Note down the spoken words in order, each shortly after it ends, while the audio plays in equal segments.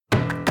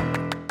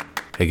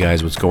Hey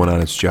guys, what's going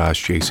on? It's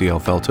Josh,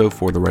 JCL Felto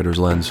for The Writer's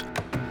Lens.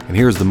 And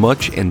here's the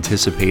much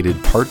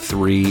anticipated part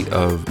 3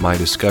 of my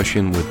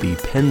discussion with the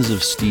Pens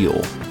of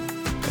Steel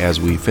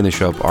as we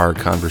finish up our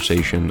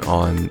conversation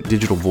on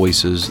digital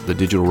voices, the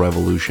digital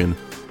revolution,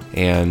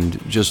 and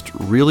just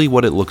really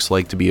what it looks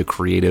like to be a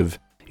creative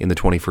in the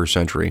 21st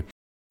century.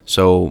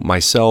 So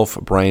myself,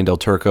 Brian Del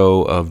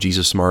Turco of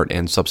Jesus Smart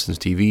and Substance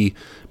TV,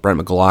 Brent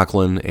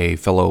McLaughlin, a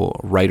fellow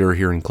writer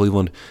here in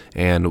Cleveland,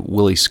 and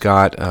Willie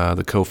Scott,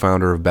 the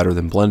co-founder of Better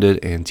Than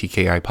Blended and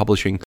TKI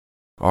Publishing,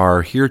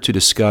 are here to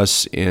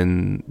discuss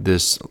in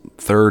this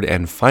third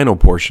and final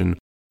portion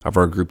of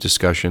our group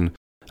discussion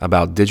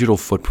about digital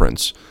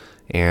footprints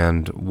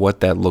and what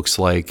that looks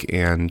like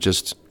and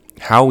just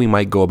how we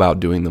might go about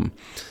doing them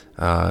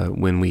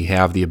when we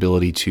have the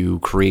ability to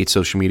create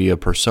social media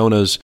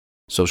personas,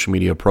 social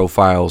media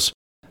profiles,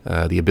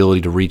 the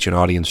ability to reach an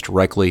audience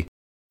directly.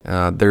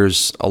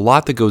 There's a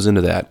lot that goes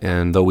into that,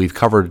 and though we've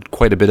covered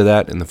quite a bit of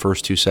that in the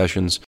first 2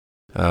 sessions,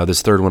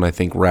 this third one I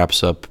think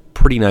wraps up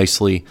pretty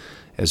nicely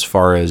as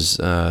far as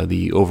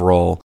the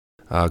overall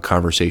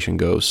conversation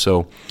goes.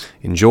 So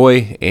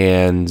enjoy,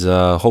 and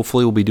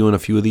hopefully we'll be doing a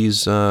few of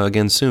these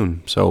again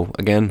soon. So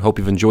again, hope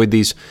you've enjoyed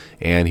these,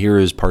 and here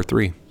is part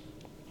 3.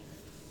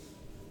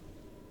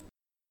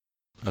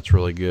 That's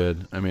really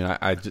good. I mean,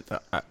 I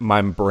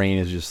my brain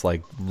is just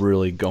like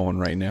really going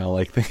right now,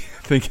 like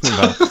thinking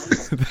about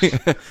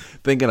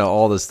thinking of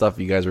all the stuff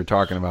you guys were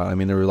talking about. I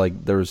mean, there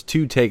was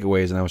 2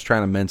 takeaways, and I was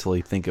trying to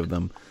mentally think of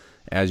them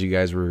as you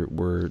guys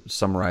were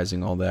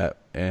summarizing all that.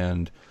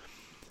 And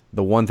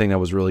the one thing that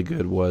was really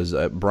good was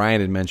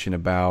Brian had mentioned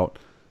about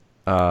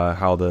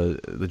how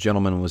the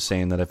gentleman was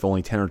saying that if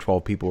only 10 or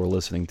 12 people were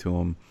listening to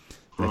him,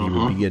 that he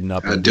would be getting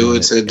up and do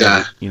it to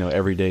die,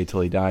 every day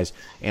till he dies.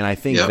 And I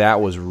think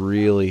that was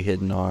really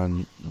hitting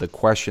on the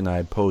question I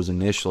had posed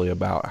initially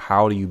about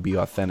how do you be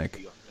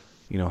authentic?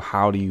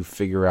 How do you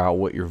figure out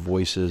what your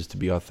voice is to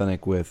be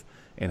authentic with,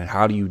 and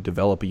how do you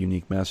develop a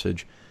unique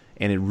message?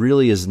 And it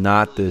really is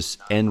not this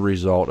end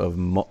result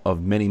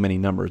of many, many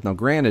numbers. Now,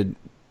 granted,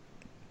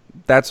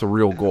 that's a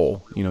real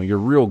goal. Your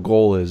real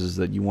goal is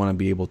that you want to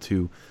be able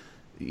to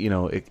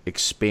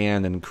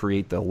expand and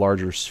create the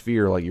larger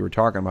sphere, like you were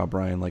talking about,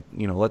 Brian. Like,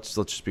 let's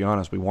just be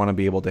honest. We want to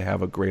be able to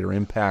have a greater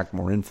impact,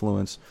 more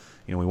influence.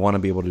 We want to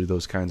be able to do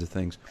those kinds of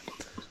things.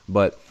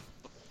 But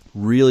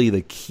really,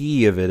 the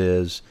key of it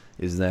is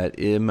that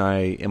am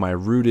I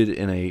rooted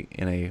in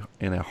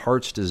a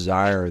heart's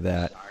desire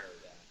that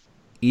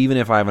even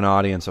if I have an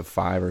audience of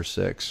 5 or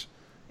 6,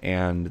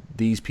 and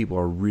these people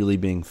are really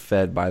being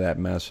fed by that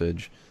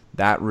message,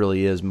 that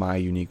really is my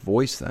unique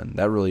voice. Then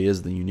that really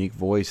is the unique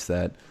voice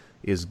that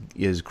is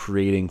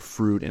creating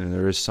fruit, and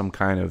there is some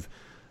kind of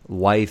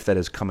life that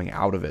is coming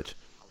out of it,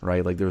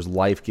 right? Like there's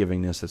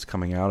life-givingness that's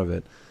coming out of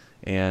it.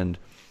 And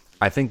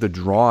I think the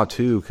draw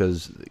too,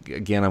 because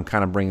again, I'm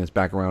kind of bringing this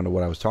back around to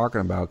what I was talking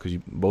about, because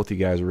both you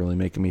guys are really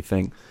making me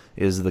think,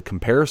 is the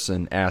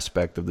comparison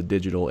aspect of the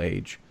digital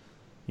age.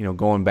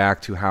 Going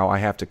back to how I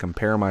have to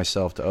compare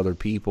myself to other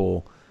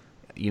people.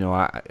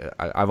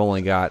 I've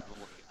only got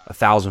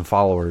 1,000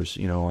 followers,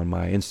 on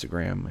my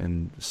Instagram,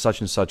 and such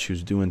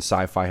who's doing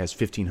sci-fi has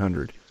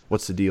 1,500.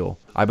 What's the deal?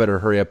 I better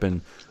hurry up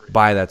and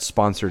buy that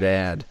sponsored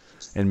ad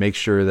and make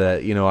sure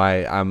that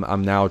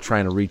I'm now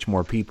trying to reach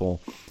more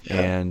people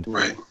and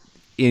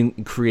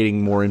in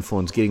creating more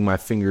influence, getting my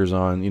fingers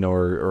on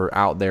or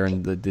out there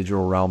in the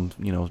digital realm,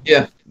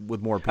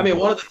 with more people. I mean,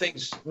 one of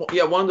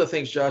the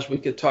things, Josh, we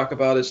could talk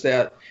about is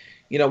that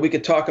we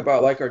could talk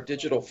about like our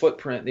digital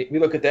footprint. We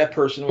look at that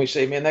person and we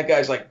say, man, that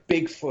guy's like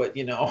Bigfoot,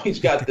 he's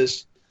got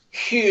this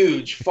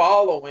huge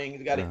following.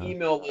 He's got an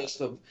email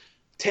list of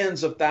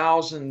tens of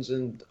thousands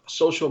and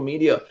social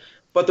media.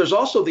 But there's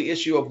also the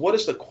issue of what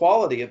is the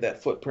quality of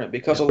that footprint,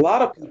 because a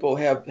lot of people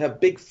have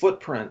big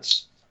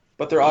footprints,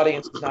 but their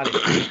audience is not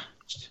engaged.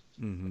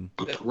 Mm-hmm.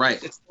 Right.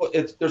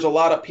 There's a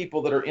lot of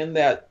people that are in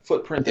that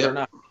footprint that are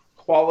not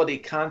quality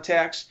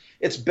contacts.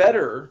 It's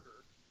better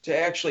to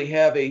actually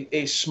have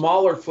a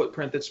smaller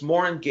footprint that's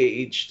more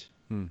engaged,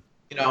 and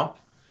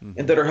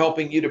that are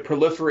helping you to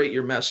proliferate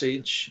your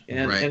message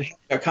and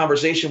a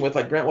conversation with,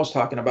 like Brent was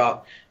talking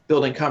about,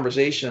 building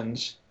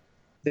conversations,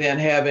 than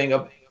having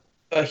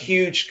a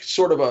huge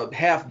sort of a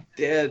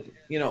half-dead,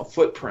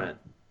 footprint.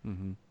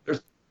 Mm-hmm.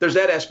 There's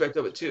that aspect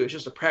of it too. It's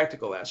just a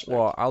practical aspect.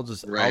 Well, I'll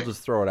just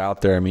throw it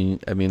out there. I mean,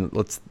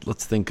 let's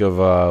think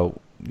of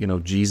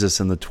Jesus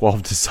and the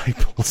 12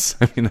 disciples.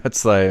 I mean,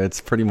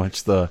 it's pretty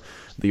much the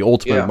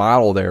ultimate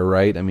model there,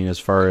 right? I mean, as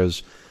far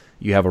as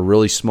you have a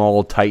really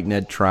small,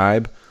 tight-knit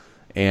tribe,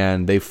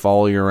 and they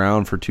follow you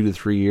around for 2 to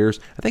 3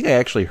 years. I think I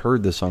actually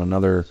heard this on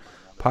another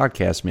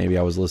podcast maybe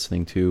I was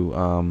listening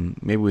to,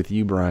 maybe with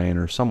you, Brian,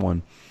 or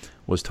someone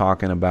was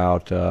talking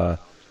about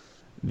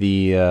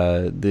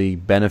the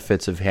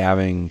benefits of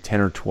having 10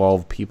 or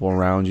 12 people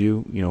around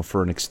you,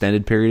 for an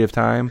extended period of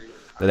time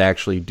that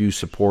actually do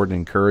support and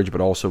encourage,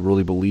 but also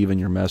really believe in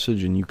your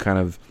message. And you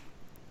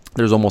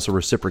there's almost a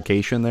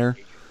reciprocation there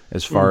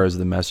as far as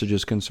the message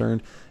is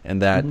concerned.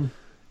 And that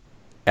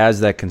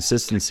as that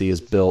consistency is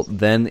built,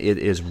 then it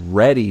is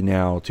ready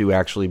now to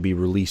actually be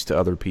released to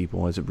other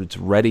people. It's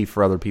ready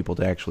for other people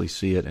to actually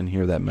see it and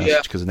hear that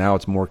message, because now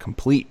it's more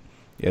complete.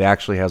 It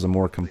actually has a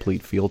more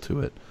complete feel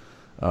to it,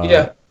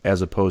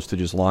 as opposed to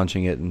just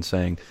launching it and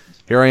saying,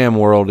 "Here I am,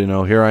 world.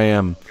 Here I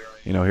am.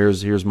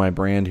 Here's my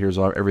brand. Here's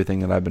everything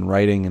that I've been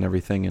writing and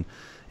everything."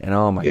 And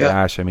oh my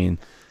gosh, I mean,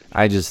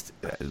 I just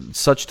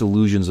such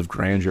delusions of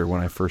grandeur when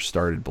I first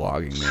started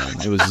blogging, man.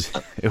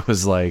 It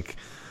was like.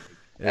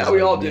 Yeah, we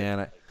all did.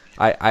 Man,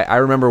 I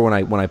remember when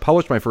I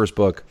published my first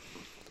book,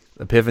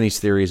 Epiphanies,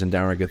 Theories, and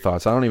Downright Good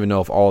Thoughts. I don't even know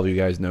if all of you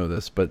guys know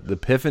this, but the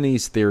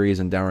Epiphanies, Theories,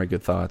 and Downright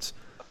Good Thoughts, ...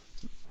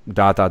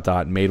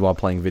 made while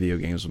playing video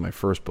games was my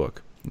first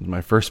book. It was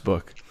my first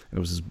book. It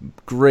was this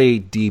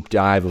great deep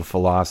dive of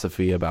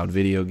philosophy about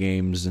video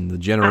games and the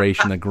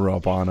generation that grew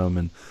up on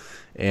them,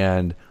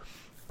 and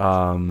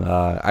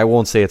I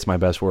won't say it's my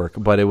best work,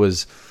 but it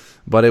was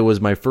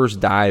my first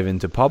dive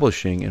into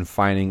publishing and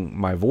finding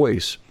my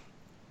voice.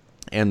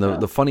 And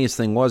the funniest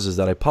thing is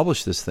that I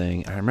published this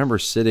thing. I remember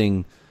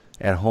sitting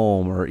at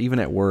home or even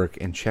at work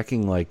and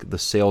checking like the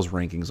sales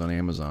rankings on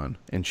Amazon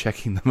and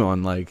checking them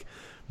on like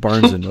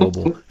Barnes and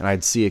Noble, and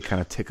I'd see it kind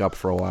of tick up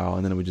for a while,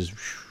 and then it would just,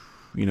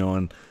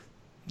 and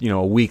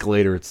a week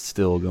later it's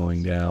still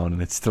going down,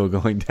 and it's still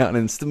going down,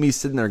 and it's to me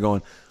sitting there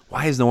going,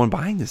 why is no one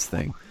buying this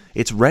thing?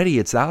 It's ready,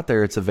 it's out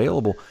there, it's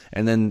available,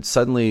 and then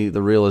suddenly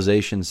the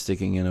realization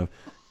sticking in of,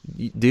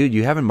 dude,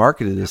 you haven't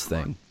marketed this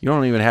thing. You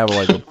don't even have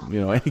like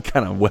any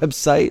kind of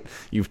website.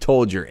 You've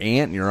told your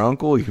aunt and your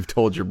uncle. You've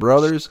told your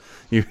brothers.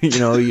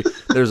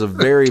 There's a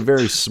very,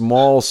 very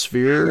small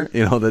sphere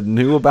that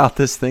knew about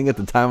this thing at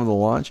the time of the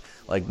launch.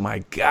 Like,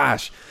 my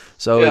gosh.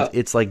 So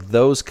it's like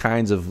those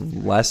kinds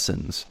of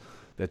lessons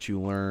that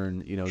you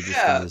learn.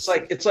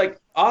 It's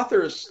like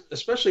authors,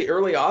 especially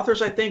early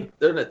authors. I think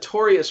they're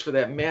notorious for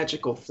that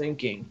magical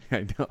thinking.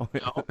 I know.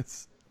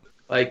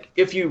 Like,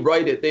 if you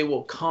write it, they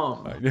will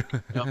come.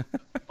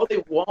 Oh,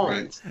 they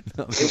won't.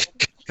 Right.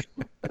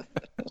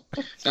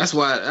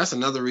 That's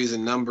another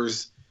reason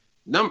numbers.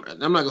 I'm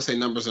not gonna say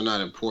numbers are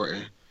not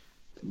important,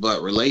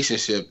 but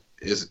relationship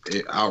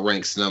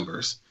outranks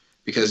numbers,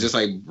 because just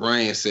like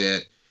Brian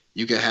said,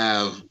 you could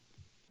have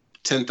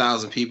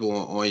 10,000 people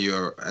on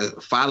your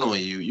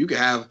following you. You could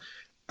have,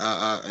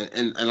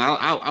 and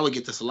I would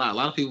get this a lot. A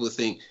lot of people would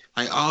think,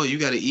 like, oh, you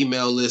got an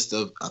email list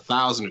of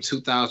 1,000 or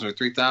 2,000 or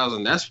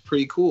 3,000. That's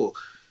pretty cool.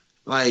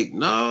 Like,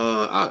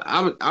 no,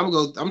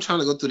 I'm trying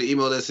to go through the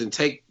email list and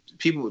take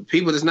people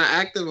that's not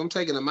active. I'm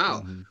taking them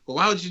out. Mm-hmm. Well,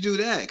 why would you do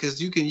that? Because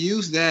you can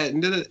use that,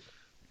 and then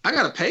I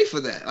gotta pay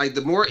for that. Like,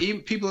 the more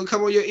people that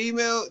come on your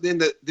email, then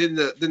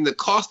the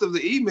cost of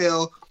the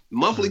email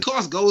monthly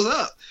cost goes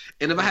up.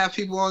 And if I have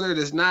people on there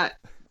that's not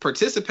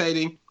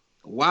participating,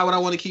 why would I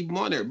want to keep them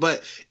on there?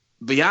 But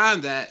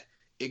beyond that,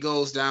 it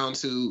goes down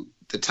to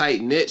the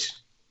tight niche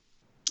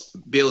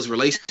builds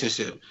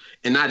relationship,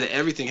 and not that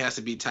everything has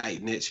to be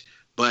tight niche,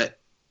 but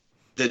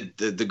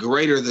the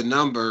greater the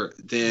number,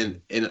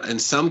 then in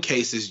some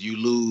cases you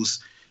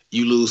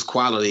lose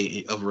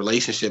quality of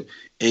relationship,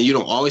 and you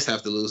don't always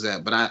have to lose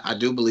that. But I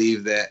do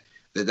believe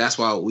that's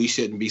why we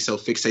shouldn't be so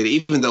fixated,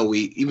 even though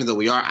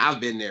we are.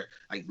 I've been there,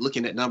 like,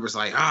 looking at numbers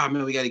like, oh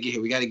man, we got to get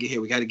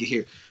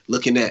here.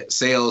 Looking at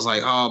sales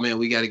like, oh man,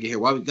 we got to get here.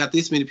 Why we got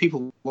this many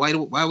people? Why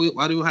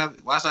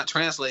it's not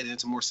translated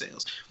into more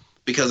sales?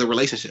 Because the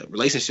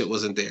relationship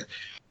wasn't there,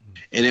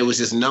 and it was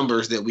just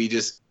numbers that we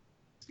just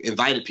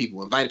invited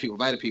people. But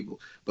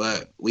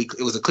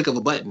it was a click of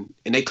a button,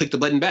 and they clicked the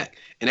button back,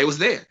 and they was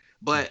there.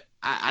 But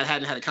I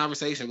hadn't had a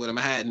conversation with them.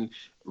 I hadn't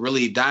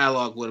really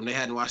dialogued with them. They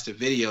hadn't watched the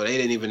video. They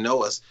didn't even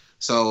know us.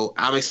 So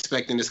I'm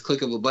expecting this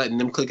click of a button,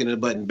 them clicking the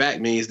button back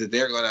means that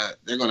they're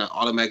gonna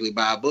automatically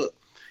buy a book,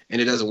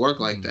 and it doesn't work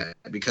like that,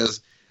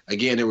 because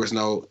again, there was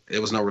no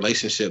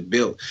relationship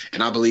built.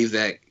 And I believe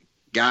that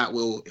God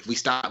will, if we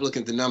stop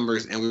looking at the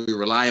numbers and we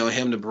rely on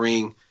Him to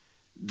bring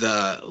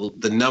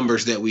the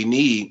numbers that we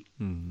need,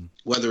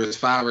 whether it's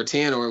 5 or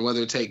 10, or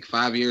whether it take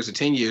 5 years or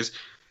 10 years,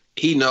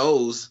 He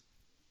knows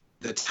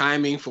the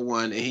timing for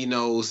one, and He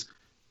knows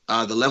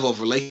the level of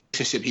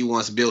relationship He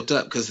wants built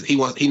up, because He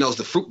knows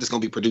the fruit that's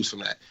going to be produced from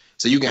that.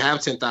 So you can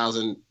have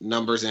 10,000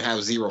 numbers and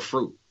have zero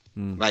fruit.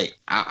 Like,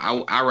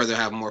 I rather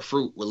have more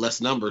fruit with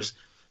less numbers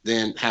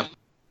than have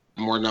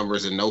more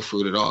numbers and no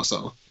fruit at all.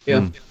 So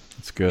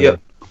that's good.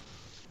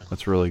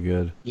 That's really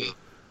good.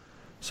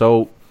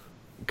 So,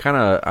 kind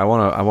of, I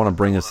want to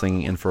bring this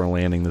thing in for a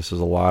landing. This is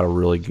a lot of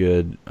really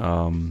good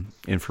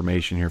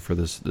information here for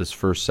this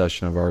first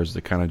session of ours,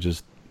 to kind of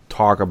just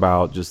talk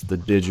about just the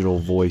digital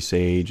voice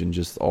age and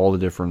just all the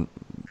different,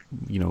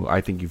 I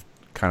think you've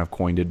kind of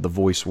coined it, the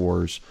voice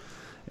wars,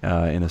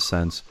 in a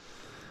sense.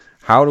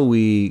 How do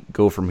we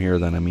go from here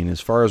then? I mean,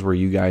 as far as where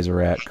you guys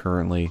are at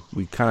currently,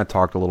 we kind of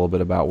talked a little bit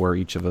about where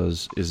each of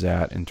us is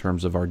at in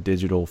terms of our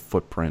digital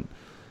footprint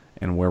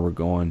and where we're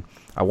going.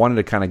 I wanted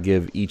to kind of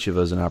give each of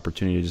us an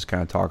opportunity to just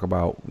kind of talk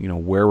about,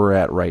 where we're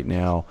at right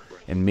now,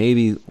 and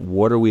maybe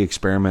what are we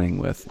experimenting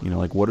with?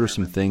 Like, what are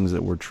some things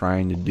that we're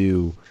trying to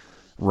do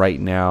right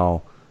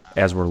now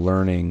as we're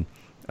learning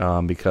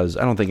because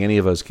I don't think any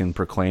of us can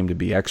proclaim to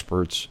be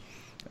experts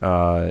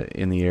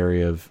in the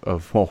area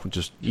of well,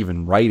 just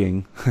even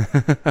writing.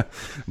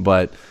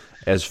 But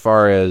as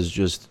far as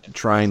just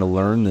trying to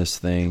learn this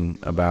thing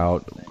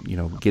about,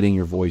 getting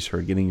your voice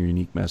heard, getting your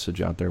unique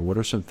message out there, what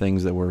are some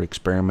things that we're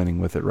experimenting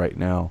with it right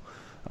now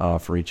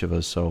for each of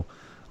us? So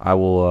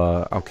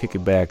I'll kick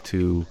it back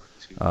to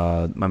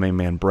my main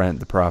man Brent,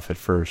 the prophet,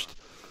 first.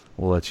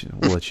 We'll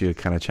let you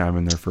kind of chime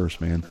in there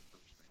first, man.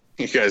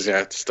 You guys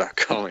have to stop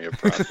calling me a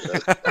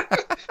prophet.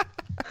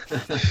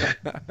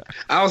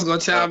 I was gonna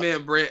chime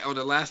in, Brent, on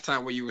the last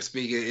time when you were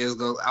speaking.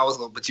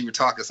 But you were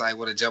talking, so I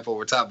want to jump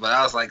over top. But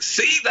I was like,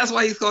 see, that's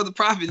why he's called the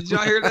prophet. Did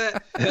y'all hear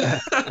that?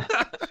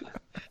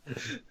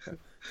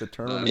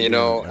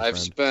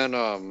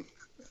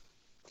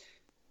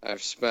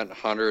 I've spent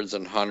hundreds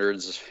and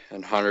hundreds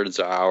and hundreds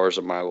of hours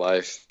of my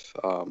life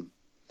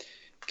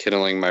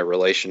kindling my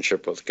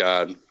relationship with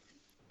God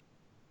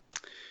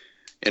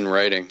in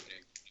writing,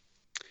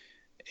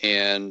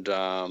 and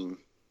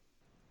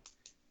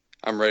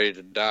I'm ready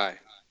to die.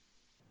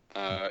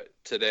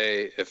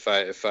 Today, if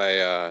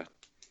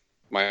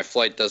my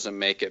flight doesn't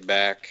make it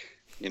back,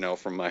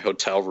 from my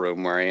hotel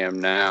room where I am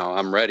now,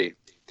 I'm ready.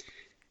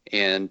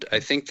 And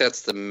I think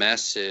that's the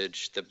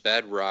message. The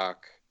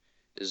bedrock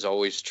is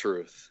always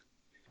truth.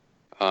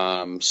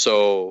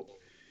 So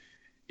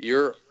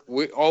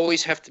we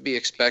always have to be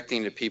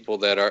expecting to people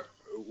that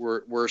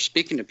we're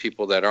speaking to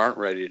people that aren't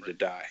ready to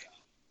die.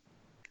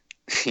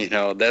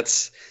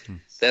 That's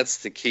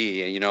the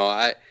key.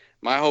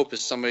 My hope is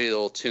somebody that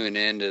will tune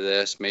into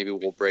this. Maybe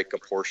we'll break a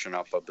portion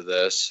up of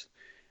this,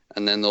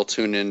 and then they'll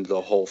tune into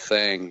the whole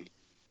thing.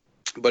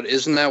 But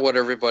isn't that what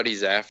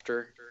everybody's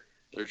after?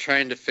 They're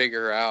trying to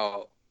figure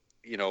out,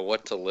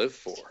 what to live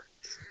for,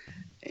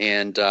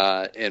 and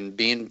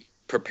being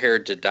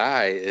prepared to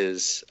die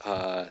is,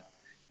 man,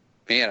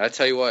 I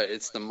tell you what,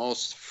 it's the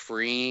most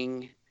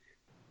freeing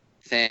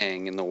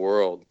thing in the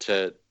world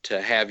to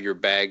have your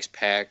bags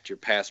packed, your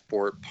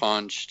passport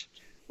punched,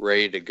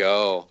 ready to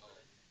go.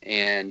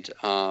 And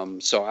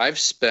so I've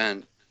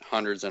spent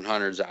hundreds and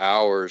hundreds of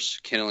hours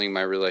kindling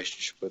my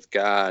relationship with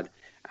God,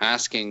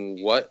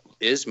 asking, what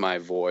is my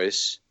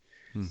voice?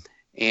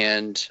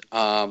 And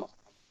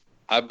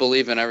I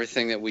believe in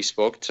everything that we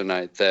spoke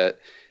tonight, that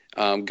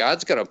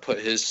God's going to put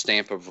his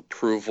stamp of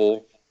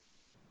approval.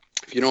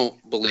 If you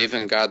don't believe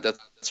in God,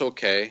 that's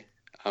okay.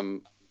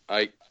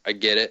 I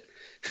get it.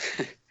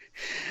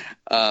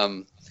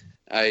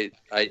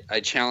 I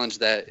challenge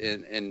that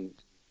in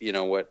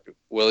what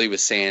Willie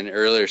was saying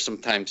earlier.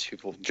 Sometimes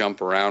people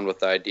jump around with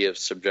the idea of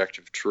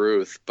subjective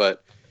truth,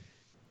 but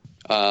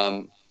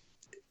to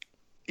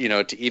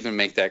even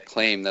make that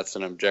claim, that's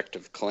an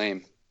objective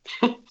claim.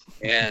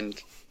 And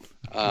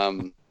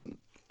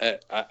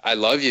I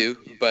love you,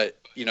 but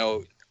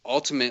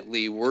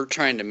ultimately we're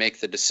trying to make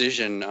the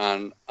decision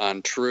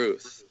on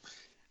truth.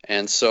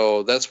 And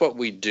so that's what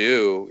we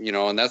do,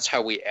 and that's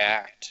how we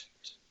act.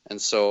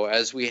 And so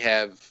as we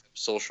have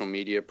social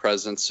media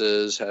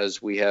presences,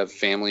 as we have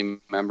family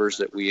members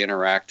that we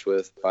interact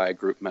with by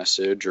group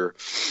message or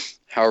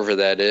however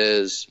that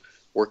is,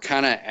 we're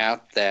kind of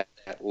at that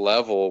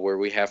level where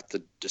we have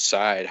to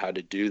decide how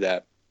to do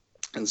that.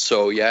 And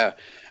so, yeah,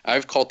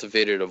 I've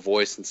cultivated a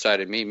voice inside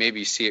of me. Maybe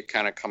you see it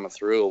kind of coming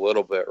through a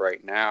little bit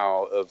right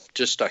now, of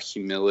just a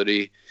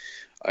humility,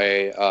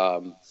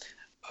 a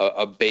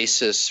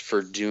basis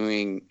for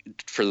living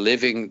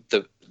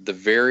the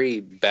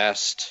very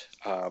best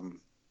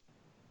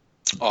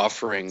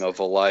offering of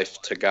a life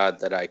to God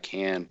that I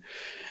can,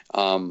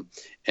 and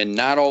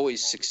not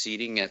always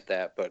succeeding at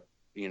that, but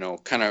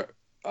kind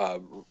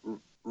of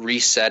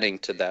resetting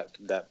to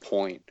that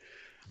point.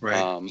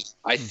 Right.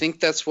 I think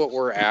that's what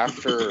we're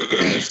after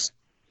as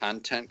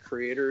content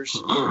creators.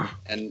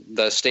 And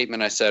the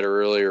statement I said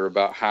earlier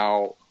about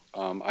how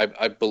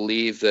I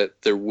believe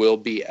that there will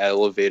be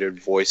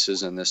elevated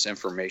voices in this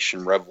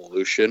information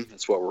revolution.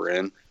 That's what we're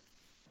in.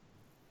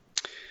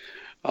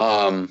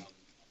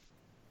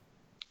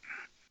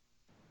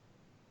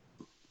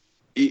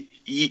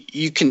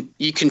 You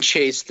can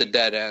chase the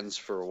dead ends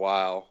for a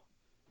while.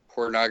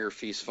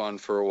 Pornography's fun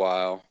for a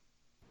while.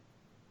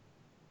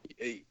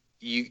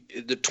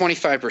 The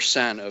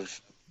 25%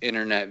 of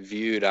internet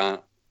viewed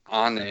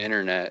on the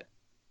internet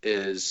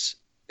is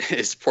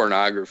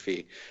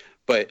pornography,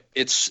 but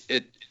it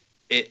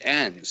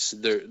ends.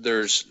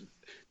 There's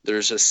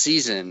a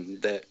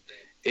season that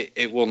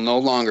it will no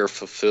longer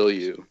fulfill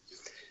you.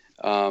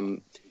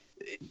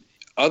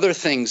 Other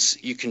things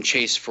you can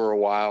chase for a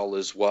while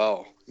as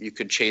well. You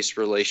could chase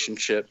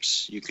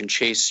relationships. You can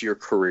chase your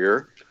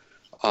career.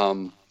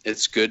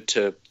 It's good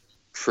to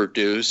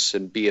produce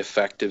and be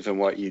effective in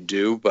what you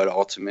do, but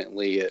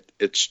ultimately it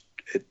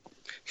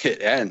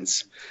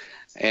ends,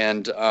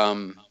 and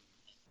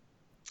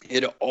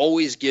it'll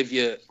always give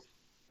you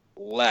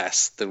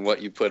less than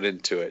what you put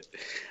into it.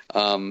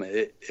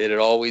 It'll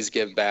always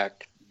give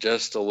back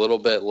just a little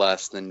bit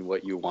less than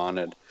what you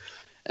wanted.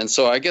 And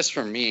so I guess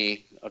for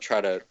me,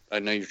 I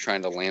know you're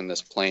trying to land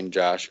this plane,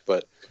 Josh,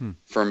 but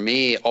for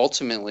me,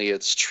 ultimately,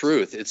 it's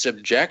truth. It's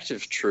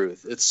objective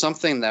truth. It's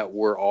something that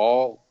we're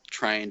all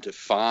trying to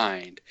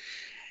find.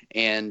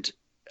 And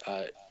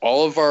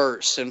all of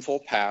our sinful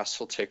past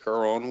will take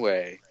our own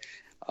way.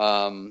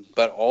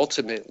 But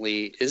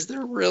ultimately, is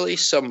there really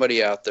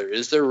somebody out there?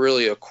 Is there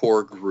really a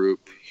core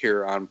group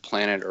here on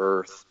planet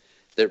Earth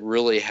that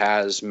really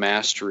has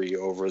mastery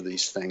over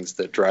these things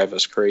that drive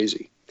us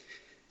crazy?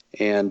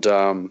 And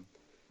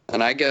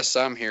I guess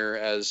I'm here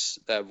as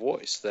that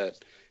voice, that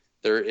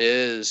there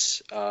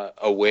is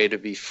a way to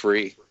be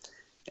free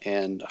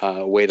and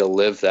a way to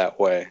live that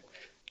way.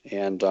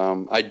 And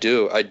I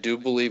do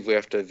believe we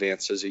have to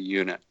advance as a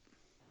unit.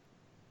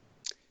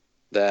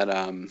 That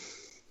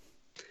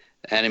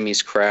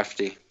enemy's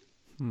crafty,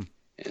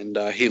 and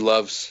he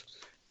loves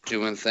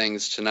doing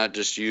things to not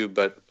just you,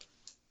 but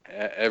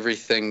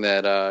everything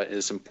that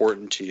is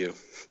important to you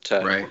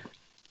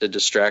to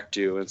distract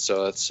you. And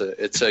so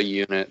it's a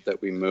unit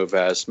that we move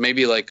as,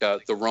 maybe like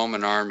the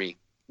Roman army,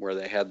 where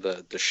they had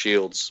the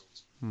shields,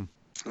 and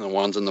the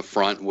ones in the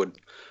front would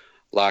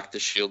lock the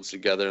shields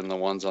together, and the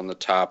ones on the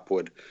top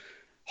would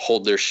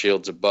hold their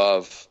shields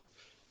above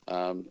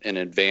and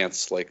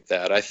advance like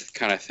that. I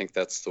kind of think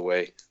that's the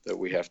way that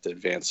we have to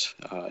advance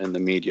in the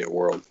media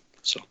world.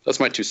 So that's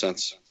my 2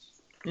 cents.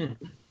 Wow,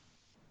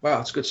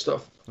 that's good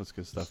stuff. That's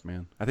good stuff,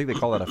 man. I think they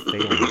call that a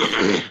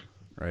phalanx,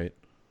 right?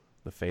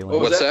 The phalanx.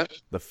 What's that?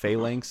 The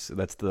phalanx.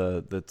 That's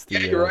the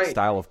right.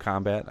 style of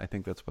combat. I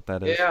think that's what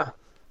that is. Yeah.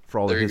 For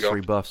all the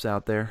history buffs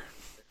out there.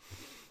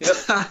 Yep.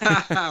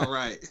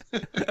 Right.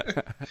 Is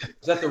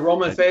that the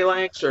Roman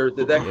phalanx, or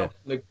did that come from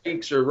the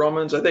Greeks or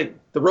Romans? I think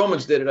the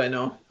Romans did it, I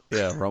know.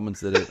 Yeah, Romans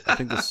did it. I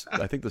think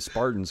the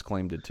Spartans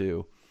claimed it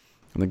too.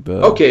 I think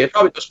Okay, it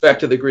probably goes back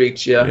to the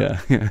Greeks, yeah.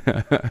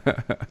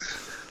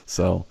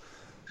 So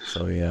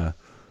yeah.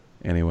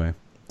 Anyway,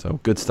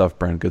 so good stuff,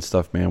 Brent. Good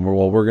stuff, man.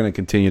 We're going to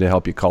continue to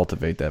help you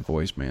cultivate that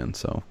voice, man.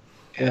 So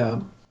yeah.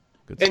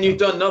 Good and stuff. You've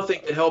done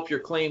nothing to help your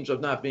claims of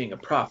not being a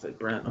prophet,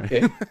 Brent.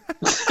 Okay.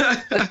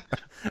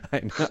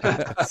 I know.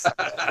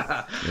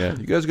 Yeah,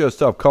 you guys got to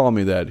stop calling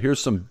me that. Here's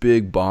some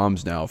big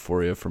bombs now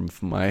for you from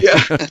my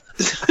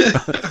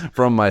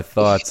from my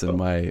thoughts and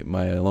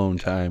my alone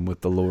time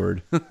with the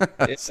Lord.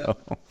 So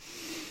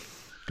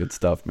good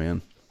stuff,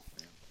 man.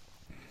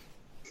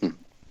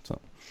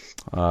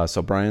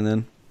 So Brian,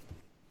 then.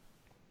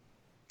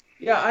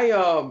 Yeah,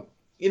 I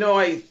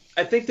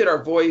think that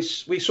our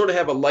voice, we sort of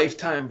have a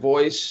lifetime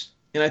voice,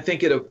 and I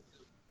think it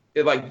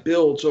like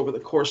builds over the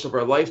course of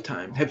our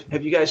lifetime.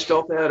 Have you guys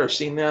felt that or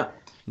seen that?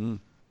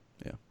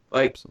 Yeah.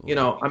 Like,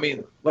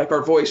 absolutely. like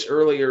our voice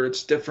earlier,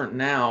 it's different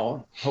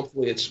now.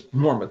 Hopefully it's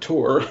more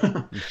mature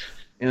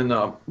and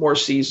more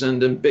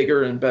seasoned and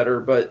bigger and better.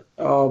 But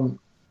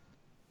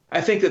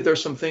I think that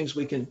there's some things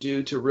we can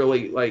do to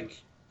really like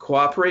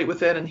cooperate with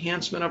that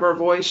enhancement of our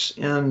voice.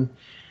 And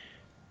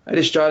I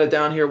just jotted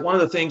down here, one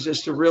of the things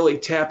is to really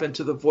tap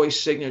into the voice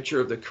signature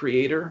of the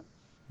Creator,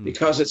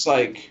 because it's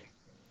like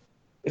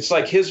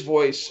his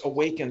voice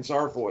awakens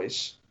our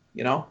voice,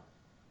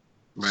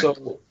 Right.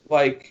 So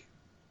like,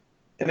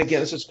 and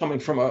again, this is coming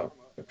from a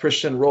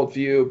Christian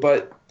worldview,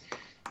 but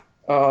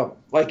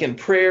like in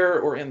prayer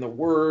or in the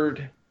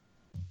Word,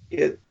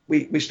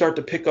 we start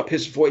to pick up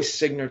his voice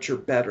signature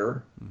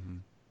better.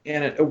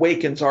 And it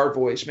awakens our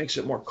voice, makes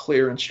it more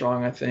clear and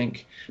strong, I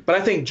think. But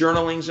I think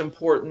journaling's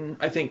important.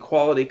 I think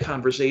quality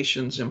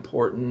conversation's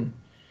important.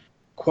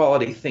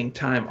 Quality think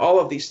time. All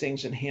of these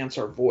things enhance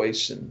our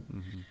voice and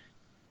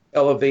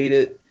elevate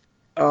it.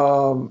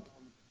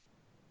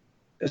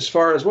 As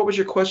far as, what was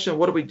your question?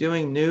 What are we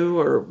doing new,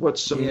 or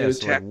what's some new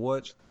tech?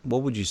 Like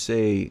what would you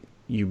say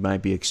you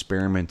might be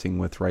experimenting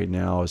with right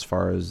now as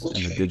far as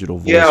in the digital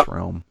voice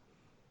realm?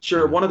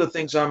 Sure. One of the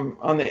things I'm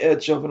on the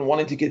edge of and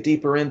wanting to get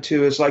deeper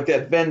into is like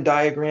that Venn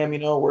diagram,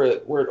 where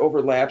it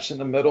overlaps in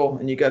the middle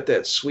and you got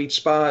that sweet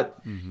spot.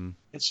 And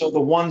so the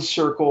one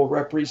circle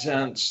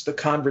represents the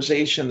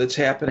conversation that's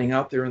happening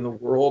out there in the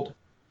world.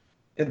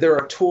 And there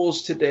are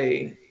tools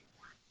today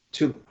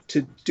to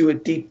do a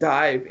deep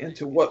dive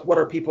into what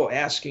are people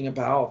asking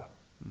about?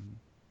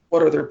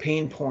 What are their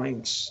pain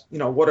points?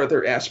 What are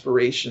their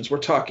aspirations? We're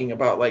talking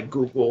about like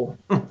Google,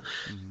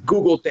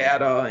 Google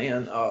data,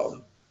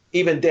 and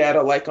even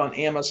data like on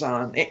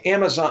Amazon.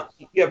 Amazon,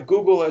 you have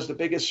Google as the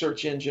biggest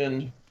search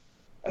engine,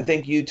 I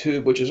think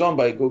YouTube, which is owned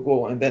by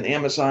Google, and then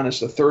Amazon is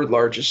the third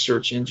largest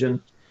search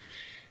engine.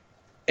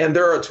 And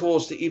there are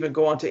tools to even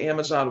go onto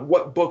Amazon.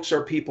 What books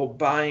are people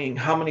buying?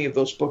 How many of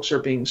those books are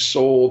being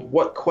sold?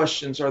 What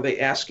questions are they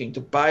asking to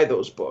buy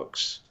those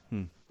books?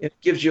 It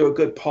gives you a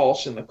good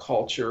pulse in the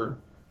culture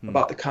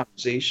about the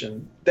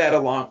conversation.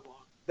 So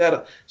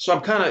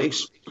I'm kind of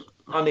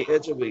on the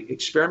edge of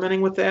experimenting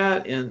with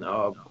that and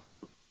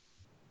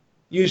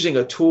using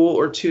a tool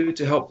or two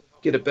to help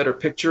get a better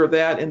picture of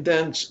that. And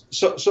then,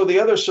 so the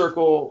other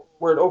circle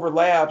where it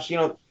overlaps,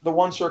 the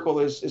one circle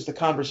is the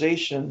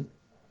conversation.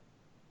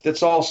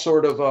 That's all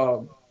sort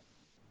of,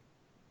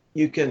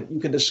 you can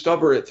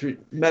discover it through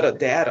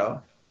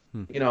metadata,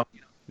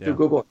 through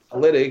Google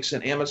Analytics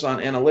and Amazon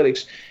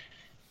Analytics.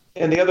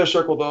 And the other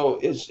circle, though,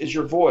 is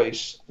your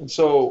voice. And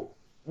so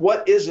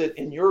what is it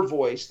in your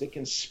voice that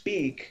can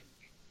speak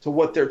to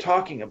what they're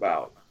talking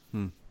about?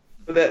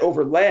 That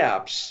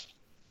overlaps.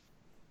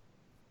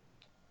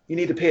 You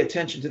need to pay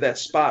attention to that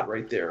spot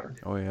right there.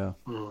 Oh, yeah.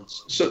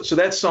 So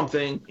that's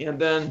something. And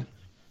then,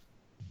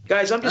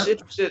 guys, I'm just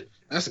interested.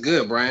 That's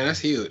good, Brian. That's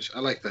huge.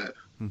 I like that.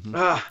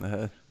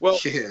 Well,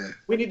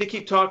 we need to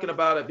keep talking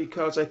about it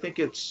because I think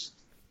it's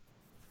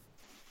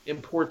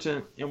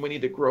important and we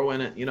need to grow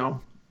in it,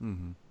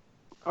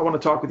 I want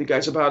to talk with you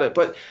guys about it.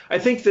 But I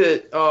think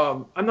that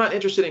I'm not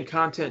interested in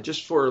content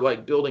just for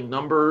like building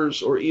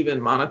numbers or even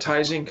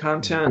monetizing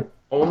content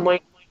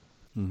only.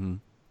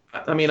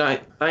 I mean,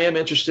 I am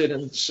interested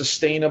in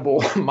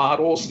sustainable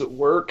models that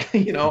work,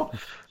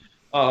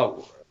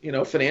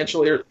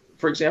 financially,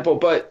 for example.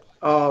 But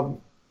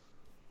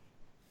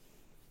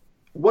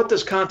what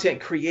does content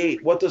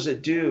create? What does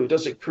it do?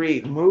 Does it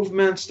create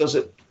movements? Does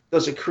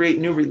it create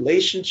new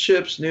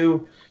relationships,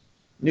 new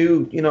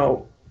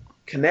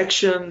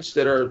connections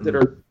that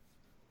are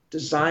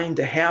designed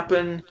to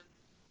happen?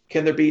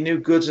 Can there be new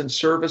goods and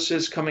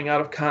services coming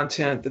out of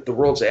content that the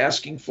world's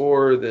asking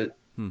for, that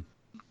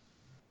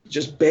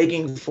just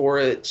begging for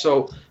it?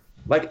 So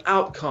like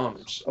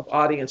outcomes of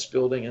audience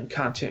building and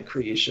content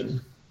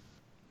creation.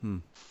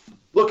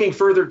 Looking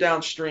further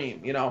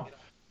downstream,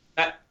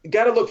 I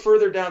got to look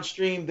further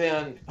downstream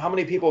than how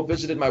many people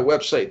visited my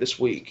website this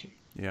week.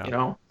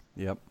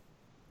 Yep.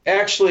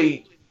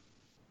 Actually,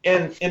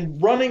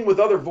 and running with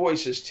other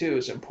voices too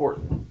is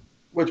important,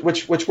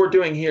 which we're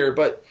doing here.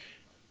 But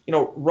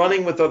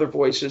running with other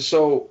voices.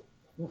 So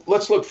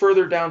let's look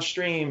further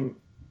downstream.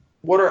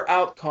 What are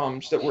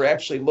outcomes that we're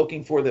actually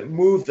looking for that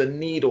move the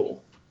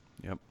needle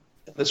in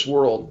this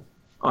world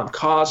on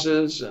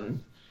causes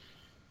and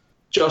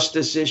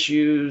justice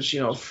issues,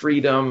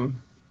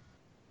 freedom.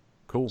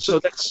 Cool. So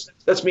that's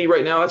me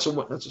right now. That's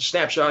a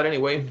snapshot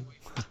anyway.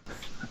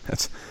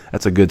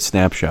 That's a good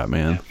snapshot,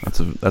 man.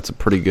 That's a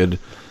pretty good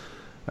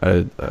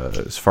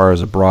as far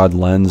as a broad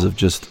lens of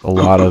just a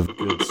lot of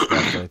good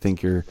stuff that I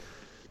think you're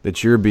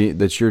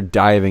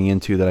diving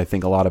into that I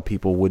think a lot of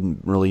people wouldn't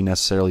really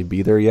necessarily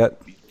be there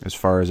yet. As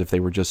far as if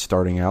they were just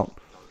starting out,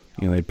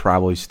 they'd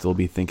probably still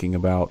be thinking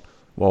about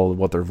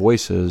what their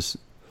voice is,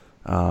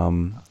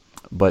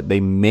 but they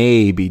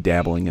may be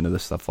dabbling into the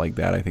stuff like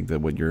that. I think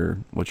that what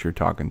you're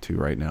talking to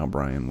right now,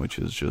 Brian, which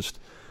is just,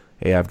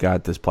 hey, I've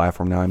got this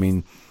platform now. I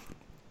mean,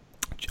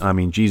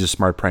 Jesus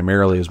Smart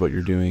primarily is what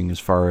you're doing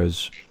as far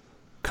as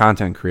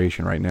content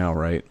creation right now,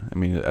 right? I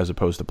mean, as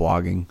opposed to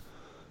blogging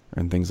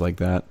and things like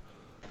that,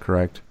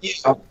 correct?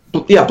 Yeah,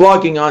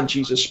 blogging on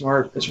Jesus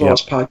Smart as well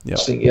as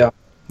podcasting.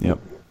 Yep.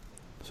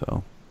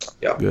 So,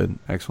 good,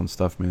 excellent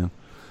stuff, man.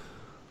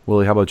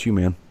 Willie, how about you,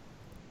 man?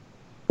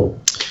 I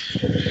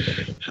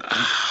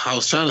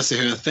was trying to sit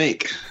here and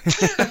think.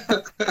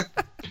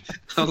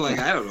 I'm like,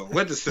 I don't know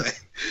what to say.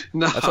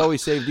 No, that's all we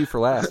saved you for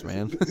last,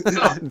 man.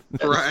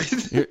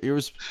 Right? You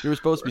were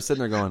supposed to be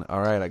sitting there going, "All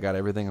right, I got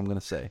everything I'm going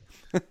to say."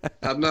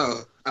 I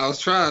know. I was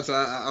trying to.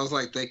 I was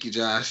like, "Thank you,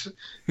 Josh,"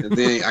 and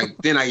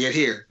then I get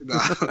here. No.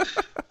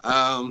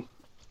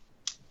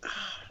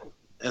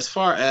 As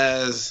far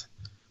as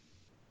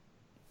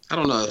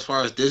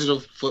digital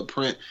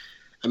footprint,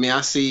 I mean,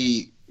 I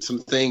see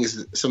some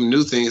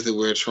new things that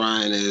we're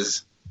trying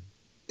is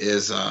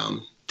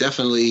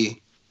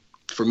definitely,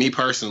 for me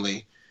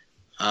personally,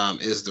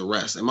 is the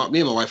rest. And me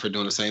and my wife are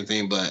doing the same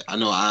thing, but I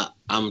know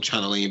I'm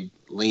trying to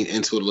lean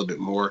into it a little bit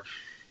more,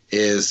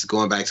 is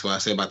going back to what I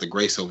said about the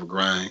grace over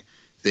grind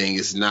thing.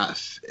 It's not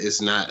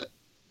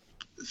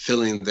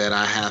feeling that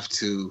I have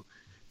to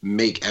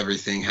make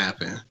everything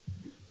happen,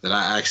 that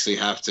I actually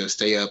have to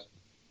stay up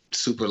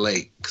super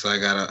late because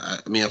I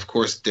mean, of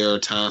course, there are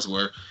times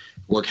where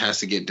work has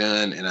to get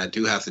done and I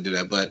do have to do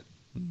that, but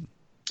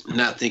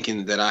not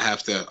thinking that I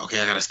have to, I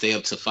got to stay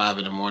up to 5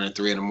 a.m,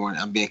 3 a.m.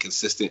 I'm being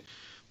consistent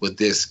with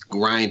this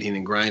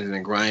grinding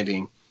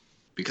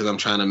because I'm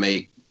trying to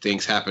make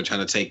things happen,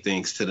 trying to take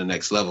things to the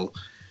next level,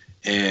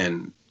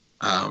 and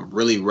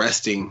really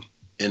resting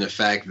in the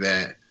fact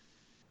that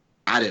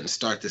I didn't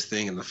start this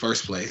thing in the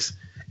first place,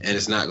 and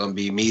it's not going to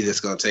be me that's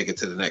going to take it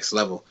to the next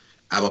level.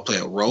 I'm going to play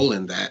a role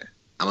in that.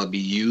 I'm going to be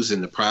used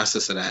in the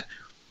process of that,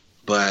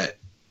 but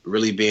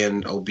really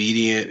being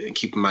obedient and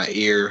keeping my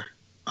ear,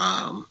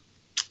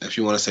 if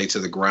you want to say, to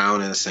the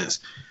ground, in a sense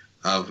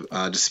of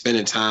just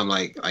spending time,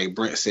 like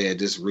Brent said,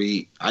 just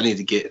read. I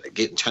need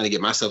to trying to get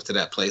myself to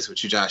that place,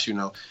 which you, Josh,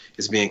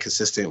 is being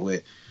consistent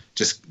with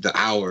just the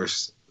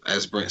hours,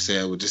 as Brent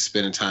said, with just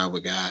spending time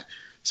with God,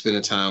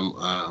 spending time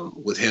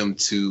with Him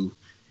to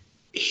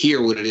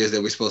hear what it is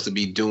that we're supposed to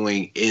be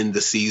doing in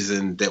the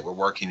season that we're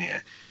working in.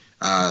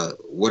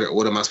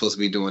 What am I supposed to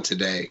be doing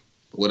today?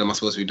 What am I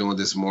supposed to be doing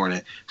this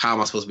morning? How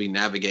am I supposed to be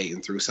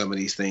navigating through some of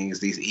these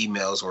things, these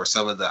emails, or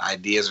some of the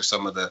ideas, or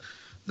some of the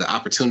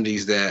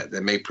opportunities that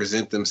may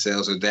present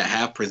themselves or that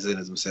have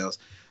presented themselves?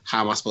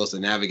 How am I supposed to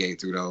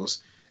navigate through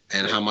those?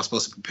 And how am I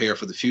supposed to prepare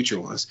for the future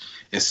ones?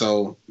 And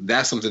so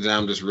that's something that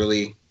I'm just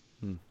really,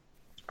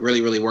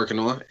 really working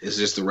on is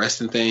just the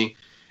resting thing.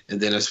 And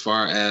then as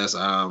far as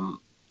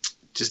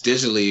just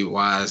digitally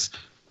wise,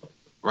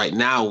 right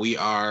now me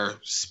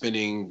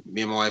and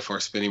my wife are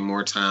spending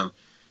more time.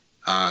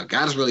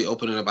 God is really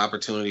opening up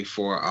opportunity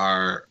for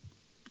our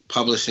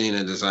publishing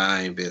and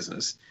design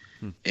business.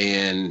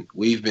 And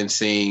we've been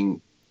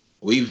seeing,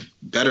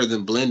 Better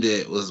Than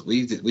Blended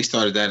we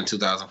started that in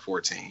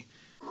 2014.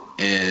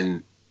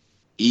 And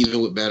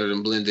even with Better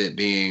Than Blended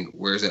being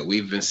where is that,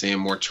 we've been seeing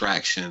more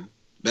traction.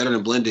 Better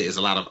Than Blended is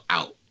a lot of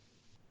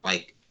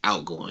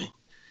outgoing.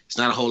 It's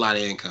not a whole lot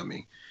of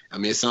incoming. I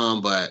mean, it's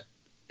some, but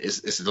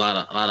it's a lot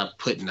of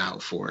putting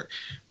out for it.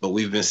 But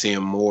we've been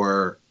seeing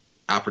more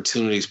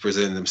opportunities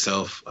presenting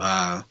themselves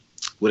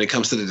when it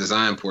comes to the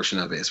design portion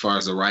of it, as far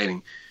as the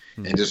writing.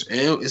 And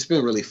it's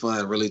been really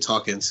fun, really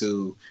talking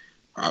to.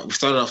 We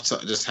started off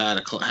just had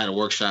a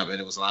workshop, and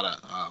it was a lot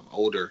of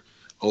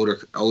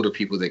older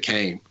people that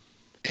came,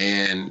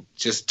 and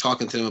just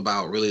talking to them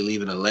about really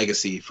leaving a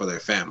legacy for their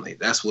family.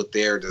 That's what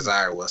their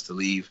desire was, to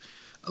leave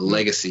a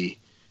legacy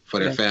for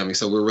their family.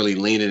 So we're really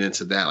leaning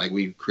into that. Like,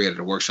 we created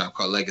a workshop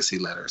called Legacy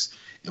Letters,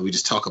 and we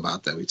just talk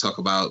about that. We talk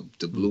about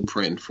the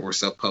blueprint for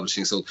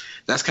self-publishing. So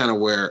that's kind of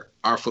where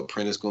our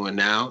footprint is going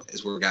now,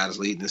 is where God is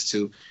leading us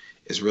to,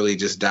 is really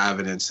just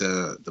diving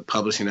into the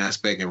publishing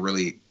aspect and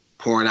really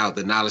pouring out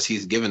the knowledge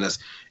he's given us.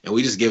 And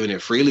we just giving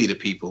it freely to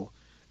people.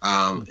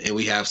 And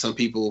we have some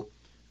people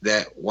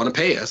that want to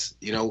pay us,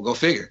 go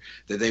figure,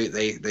 that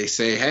they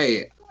say,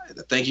 hey,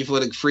 thank you for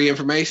the free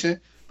information,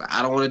 but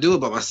I don't want to do it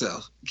by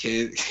myself.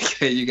 Can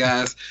you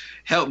guys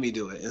help me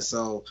do it? And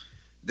so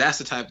that's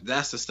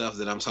the stuff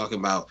that I'm talking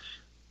about.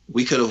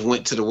 We could have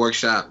went to the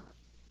workshop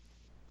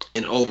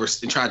and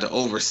tried to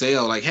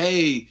oversell, like,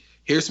 hey,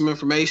 here's some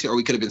information, or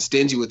we could have been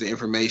stingy with the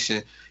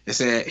information and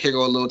said, here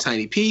go a little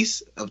tiny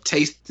piece of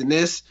tasting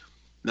this.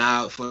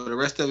 Now for the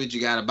rest of it,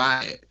 you got to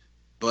buy it.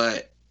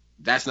 But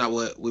that's not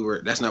what we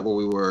were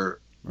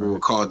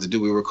called to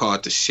do. We were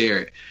called to share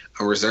it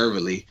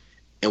unreservedly.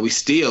 And we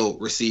still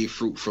receive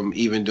fruit from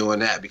even doing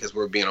that, because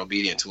we're being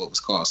obedient to what was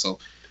called. So,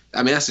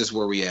 I mean, that's just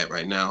where we at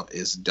right now,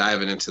 is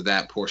diving into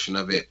that portion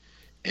of it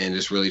and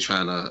just really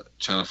trying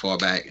to fall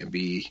back and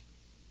be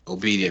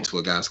obedient to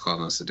what God's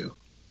calling us to do.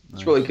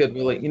 It's really good,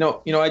 Willie.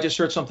 I just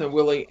heard something,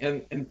 Willie,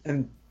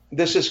 and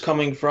this is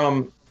coming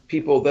from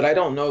people that I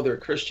don't know they're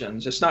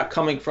Christians. It's not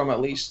coming from at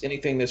least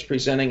anything that's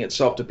presenting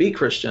itself to be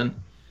Christian,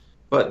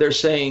 but they're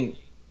saying,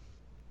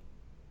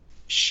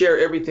 share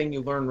everything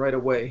you learn right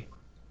away.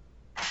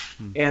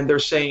 And they're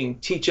saying,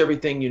 teach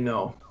everything you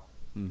know.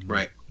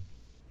 Right.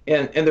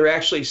 And they're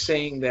actually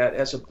saying that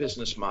as a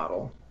business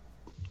model.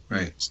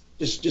 Right.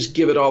 Just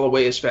give it all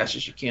away as fast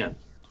as you can.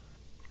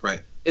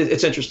 Right.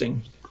 It's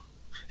interesting.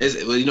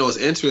 What's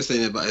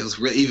interesting about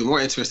it, even more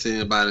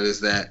interesting about it,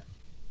 is that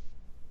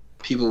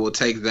people will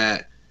take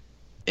that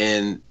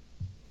and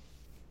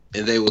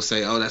they will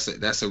say, oh,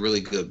 that's a really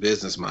good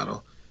business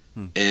model.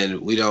 And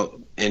we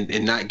don't,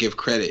 and not give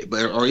credit,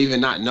 or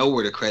even not know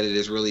where the credit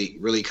is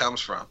really comes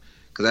from,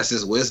 because that's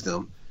just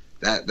wisdom.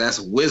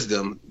 That's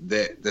wisdom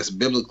that's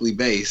biblically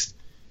based,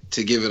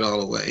 to give it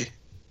all away.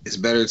 It's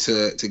better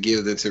to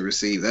give than to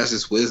receive. That's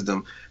just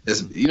wisdom.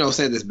 That's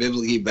that's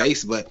biblically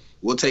based. But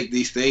we'll take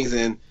these things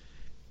and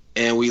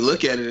we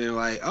look at it and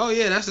like, oh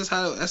yeah, that's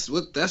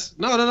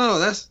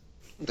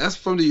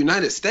from the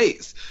United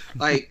States.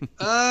 Like,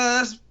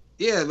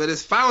 but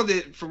it's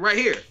founded from right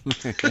here.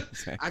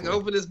 Exactly. I can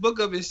open this book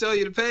up and show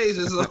you the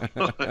pages.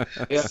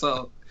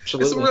 So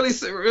it's some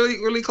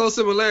really close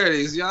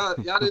similarities. Y'all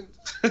didn't.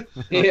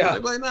 Yeah. They're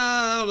like, nah,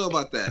 I don't know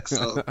about that.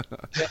 So,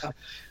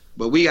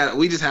 but we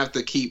just have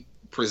to keep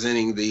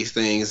presenting these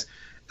things,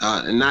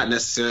 and not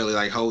necessarily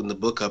like holding the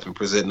book up and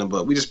presenting them,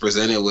 but we just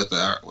present it with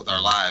our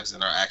lives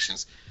and our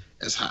actions,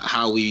 as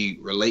how we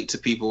relate to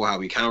people, how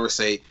we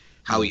conversate,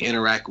 how we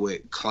interact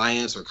with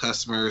clients or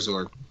customers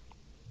or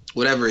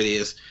whatever it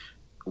is.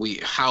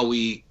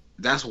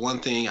 That's one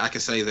thing I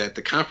can say, that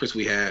the conference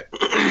we had,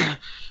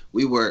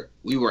 we were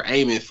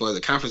aiming for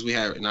the conference we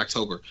had in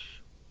October.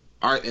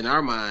 In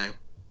our mind,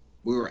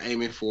 we were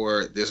aiming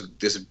for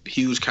this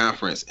huge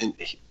conference, and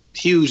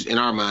huge in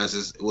our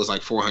minds it was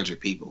like 400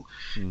 people,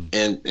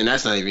 and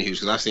that's not even huge,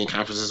 because I've seen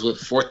conferences with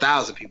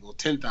 4,000 people,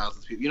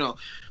 10,000 people,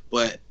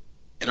 but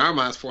in our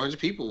minds 400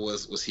 people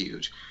was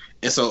huge.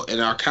 And so in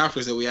our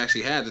conference that we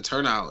actually had, the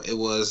turnout, it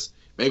was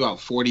maybe about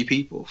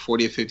 40 or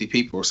 50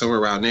 people, or somewhere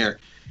around there.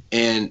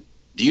 And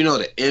do you know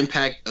the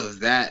impact of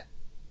that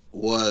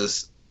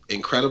was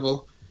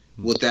incredible?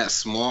 With that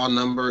small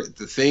number,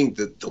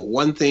 the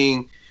one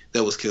thing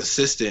that was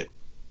consistent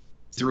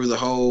through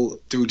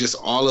just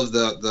all of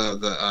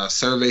the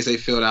surveys they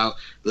filled out,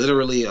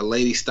 literally a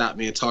lady stopped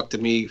me and talked to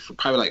me for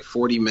probably like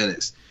 40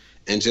 minutes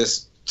and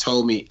just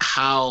told me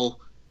how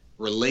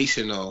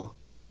relational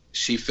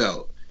she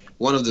felt.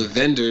 One of the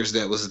vendors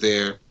that was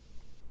there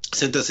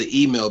sent us an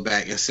email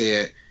back and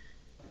said,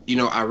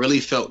 I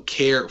really felt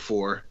cared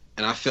for,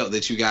 and I felt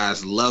that you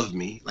guys loved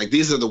me. Like,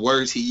 these are the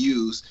words he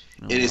used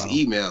in his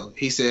email.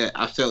 He said,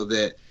 I felt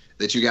that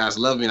you guys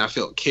loved me, and I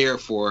felt cared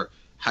for,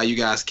 how you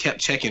guys kept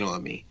checking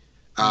on me.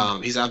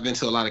 He said, I've been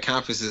to a lot of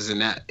conferences,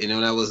 and that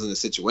that wasn't the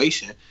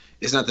situation.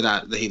 It's not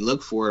that he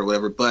looked for it or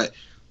whatever, but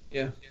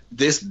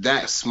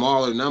that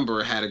smaller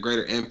number had a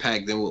greater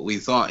impact than what we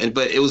thought,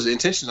 but it was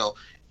intentional,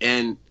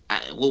 and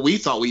what we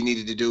thought we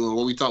needed to do and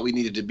what we thought we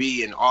needed to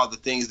be, and all the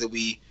things that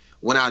we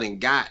went out and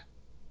got.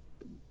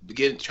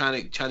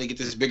 Trying to get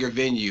this bigger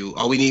venue.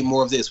 Oh, we need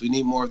more of this. We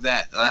need more of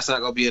that. That's not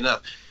going to be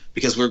enough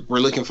because we're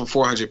looking for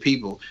 400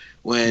 people.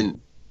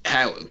 Once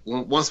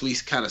we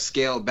kind of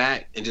scaled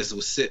back and just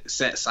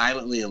sat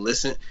silently and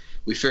listened,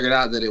 we figured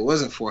out that it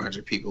wasn't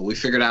 400 people. We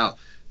figured out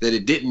that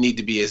it didn't need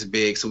to be as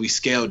big, so we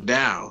scaled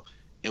down.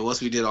 And once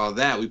we did all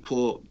that, we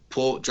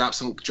dropped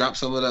some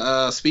of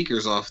the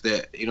speakers off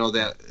that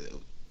that.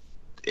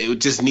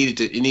 It just needed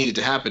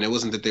to happen. It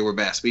wasn't that they were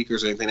bad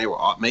speakers or anything. They were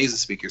amazing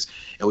speakers,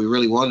 and we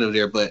really wanted them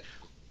there. But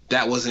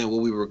that wasn't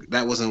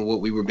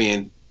what we were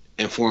being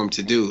informed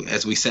to do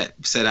as we sat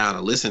down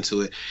and listened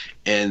to it.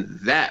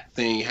 And that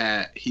thing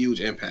had huge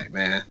impact,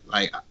 man.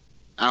 Like,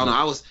 I don't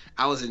know.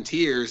 I was in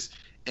tears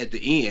at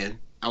the end.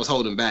 I was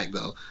holding back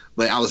though,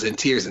 but I was in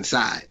tears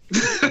inside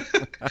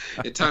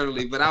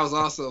eternally. But I was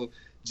also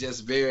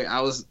just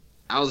I was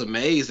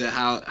amazed at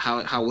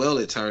how well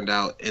it turned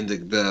out, and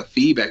the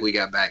feedback we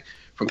got back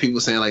from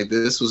people saying like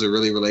this was a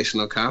really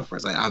relational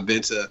conference. Like, I've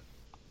been to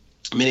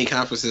many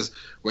conferences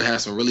where it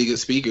has some really good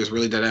speakers,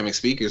 really dynamic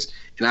speakers,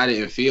 and I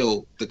didn't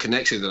feel the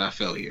connection that I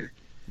felt here.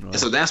 Right. And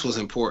so that's what's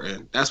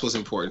important. That's what's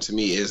important to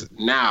me is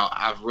now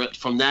I've read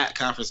from that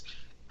conference.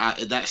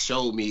 That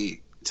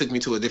took me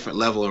to a different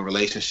level in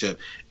relationship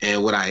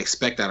and what I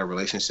expect out of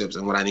relationships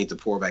and what I need to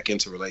pour back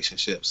into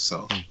relationships.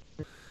 So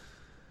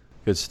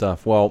good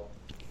stuff. Well,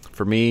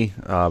 for me,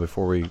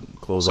 before we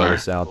close all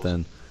this out,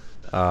 then.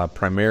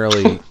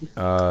 Primarily,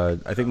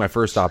 I think my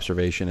first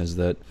observation is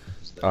that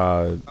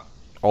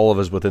all of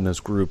us within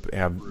this group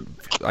have,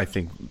 I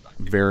think,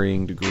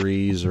 varying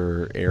degrees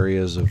or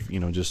areas of,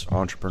 just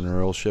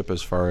entrepreneurship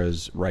as far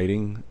as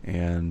writing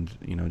and,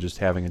 just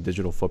having a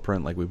digital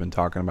footprint like we've been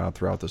talking about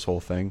throughout this whole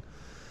thing.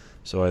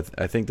 So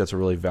I think that's a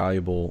really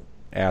valuable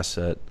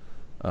asset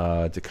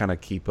to kind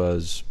of keep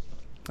us,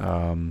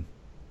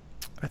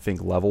 I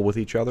think, level with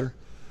each other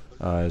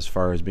as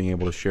far as being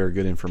able to share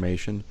good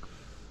information.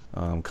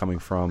 Coming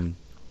from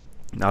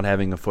not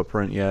having a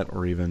footprint yet,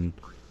 or even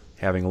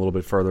having a little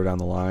bit further down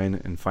the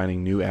line and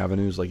finding new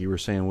avenues, like you were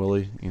saying,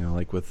 Willie,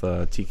 like with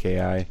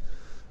TKI,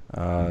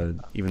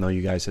 even though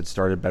you guys had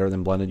started Better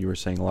Than Blended, you were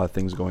saying a lot of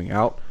things going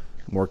out,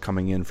 more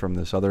coming in from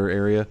this other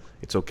area.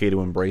 It's okay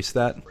to embrace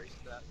that,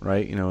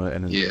 right?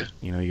 You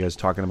guys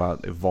talking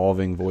about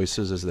evolving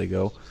voices as they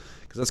go,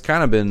 because that's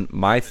kind of been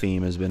my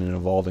theme, has been an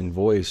evolving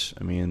voice.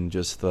 I mean,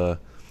 just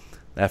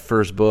that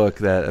first book,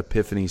 that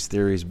Epiphanies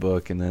Theories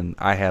book, and then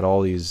I had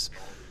all these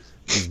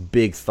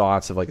big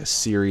thoughts of like a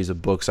series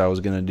of books I was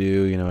going to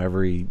do.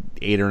 Every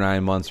 8 or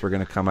 9 months were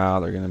going to come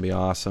out. They're going to be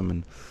awesome.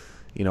 And,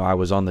 I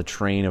was on the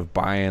train of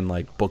buying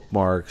like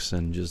bookmarks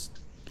and just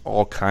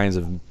all kinds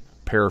of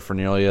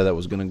paraphernalia that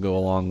was going to go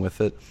along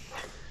with it.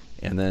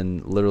 And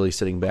then literally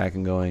sitting back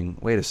and going,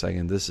 wait a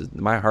second,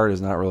 my heart is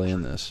not really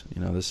in this.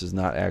 This is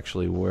not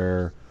actually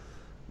where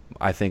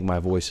I think my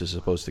voice is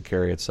supposed to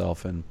carry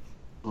itself. And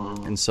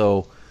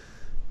so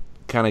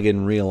kind of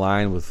getting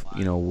realigned with,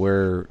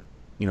 where,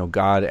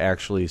 God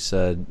actually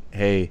said,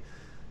 hey,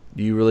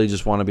 do you really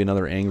just want to be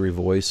another angry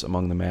voice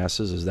among the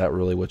masses? Is that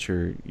really what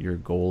your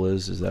goal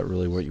is? Is that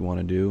really what you want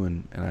to do?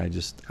 And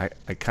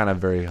I kind of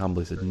very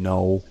humbly said,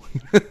 no,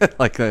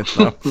 like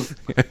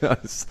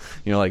that,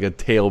 like a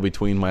tail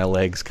between my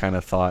legs kind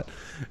of thought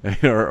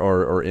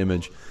or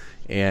image.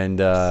 And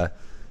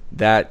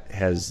that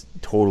has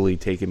totally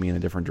taken me in a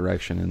different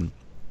direction.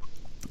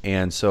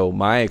 And so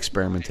my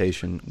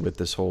experimentation with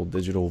this whole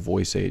digital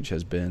voice age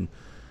has been,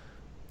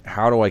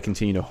 how do I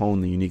continue to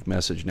hone the unique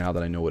message now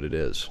that I know what it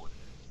is?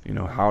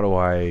 How do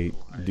I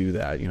do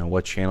that?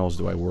 What channels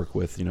do I work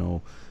with?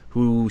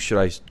 Who should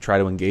I try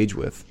to engage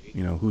with?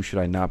 Who should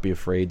I not be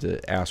afraid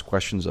to ask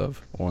questions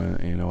of? Or,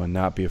 and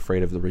not be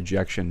afraid of the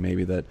rejection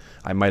maybe that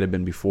I might have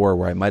been before,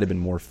 where I might have been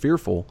more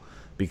fearful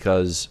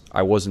because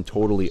I wasn't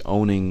totally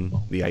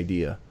owning the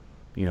idea,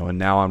 and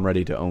now I'm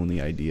ready to own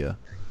the idea.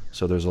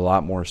 So there's a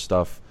lot more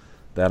stuff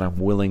that I'm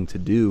willing to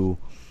do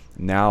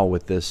now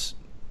with this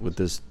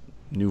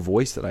new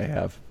voice that I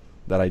have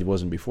that I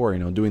wasn't before.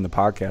 Doing the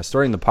podcast,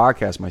 starting the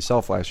podcast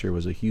myself last year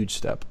was a huge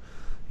step.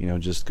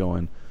 Just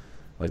going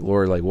like,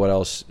 Lord, like what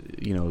else,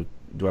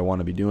 do I want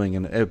to be doing?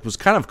 And it was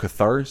kind of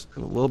a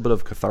little bit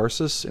of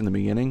catharsis in the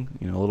beginning,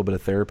 a little bit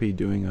of therapy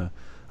doing a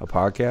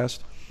podcast.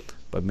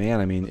 But man,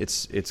 I mean,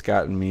 it's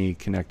gotten me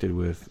connected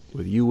with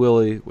you,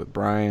 Willie, with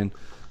Brian,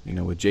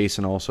 with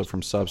Jason also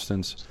from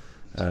Substance.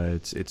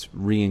 It's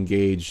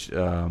re-engaged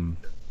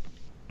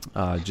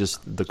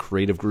just the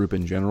creative group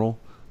in general,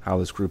 how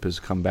this group has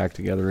come back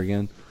together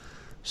again.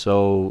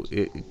 So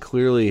it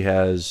clearly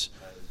has,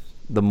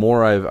 the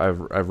more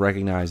I've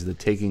recognized that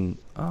taking,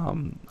 I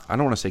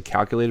don't want to say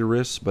calculated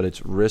risks, but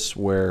it's risks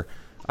where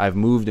I've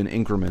moved in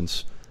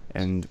increments,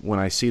 and when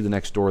I see the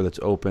next door that's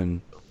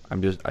open,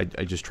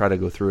 I just try to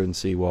go through it and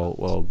see,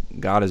 well,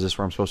 God, is this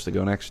where I'm supposed to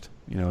go next?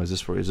 Is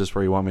this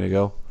where you want me to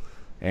go?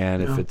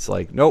 And if it's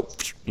like, nope,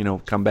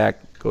 come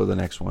back, go to the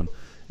next one.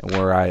 And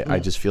where I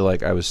just feel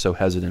like I was so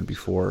hesitant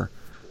before,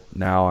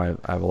 now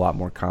I have a lot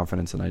more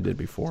confidence than I did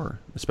before,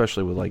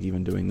 especially with like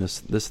even doing this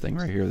thing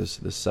right here, this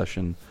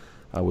session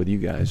with you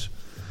guys.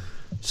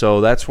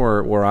 So that's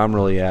where I'm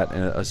really at,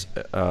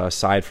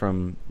 aside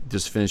from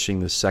just finishing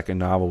the second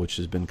novel, which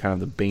has been kind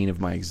of the bane of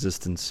my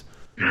existence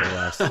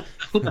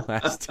for the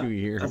last 2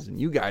 years.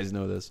 And you guys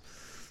know this.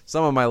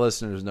 Some of my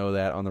listeners know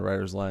that on the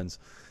Writer's Lens.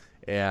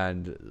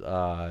 And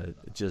Elephant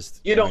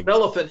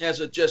has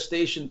a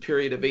gestation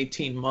period of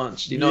 18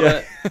 months. Do you know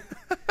that?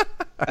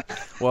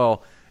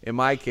 Well, in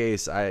my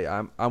case,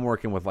 I'm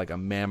working with like a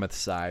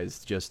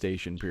mammoth-sized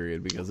gestation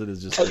period, because it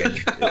is just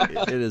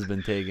it has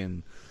been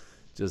taken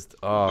just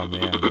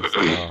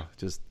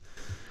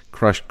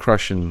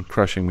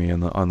crushing me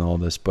on all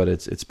this. But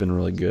it's been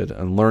really good.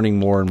 I'm learning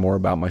more and more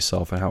about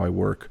myself and how I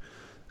work.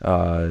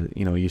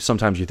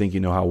 Sometimes you think you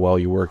know how well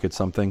you work at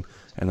something,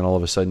 and then all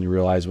of a sudden you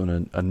realize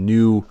when a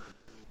new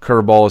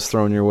curveball is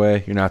thrown your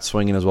way, you're not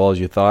swinging as well as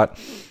you thought.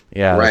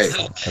 Yeah, right.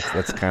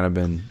 That's kind of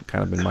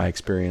been my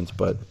experience.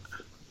 But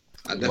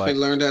I definitely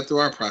learned that through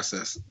our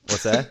process.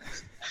 What's that?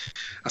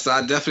 I said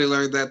I definitely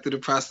learned that through the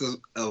process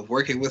of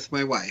working with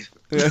my wife.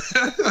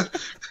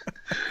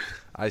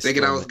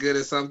 Thinking I was good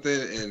at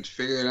something and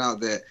figuring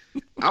out that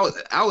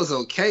I was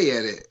okay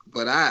at it,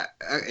 but I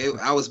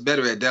was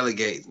better at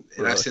delegating,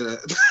 and I should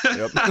have.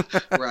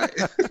 Yep. Right.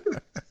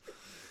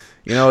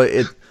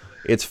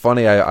 It's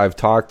funny.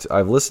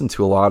 I've listened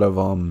to a lot of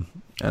and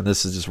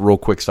this is just a real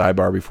quick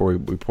sidebar before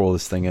we pull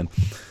this thing in.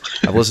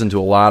 I've listened to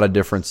a lot of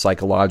different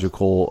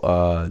psychological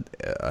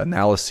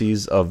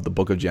analyses of the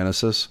Book of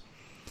Genesis,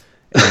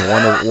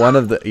 and one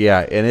of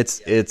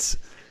it's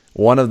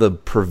one of the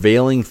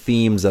prevailing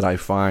themes that I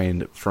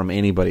find from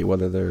anybody,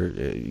 whether they're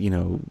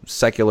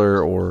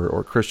secular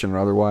or Christian or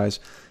otherwise,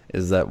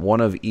 is that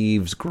one of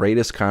Eve's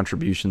greatest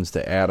contributions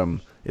to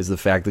Adam is the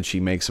fact that she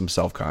makes him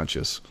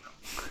self-conscious.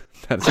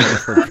 That's one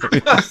of her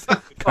greatest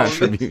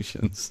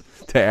contributions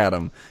to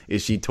Adam,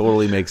 is she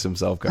totally makes him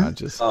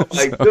self-conscious. Oh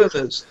my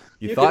goodness!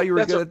 You thought you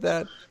were good at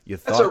that?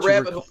 That's a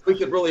rabbit hole we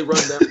could really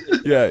run down.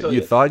 Yeah,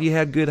 you thought you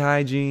had good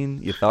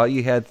hygiene. You thought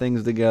you had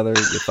things together.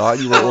 You thought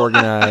you were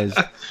organized.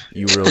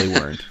 You really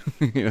weren't.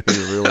 You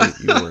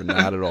were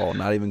not at all.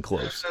 Not even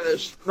close.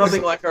 There's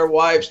nothing like our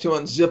wives to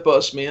unzip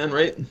us, man.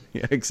 Right?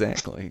 Yeah,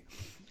 exactly.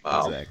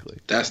 Wow. Exactly.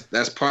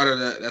 That's part of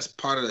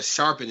the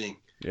sharpening.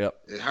 Yep.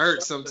 It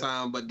hurts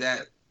sometimes, but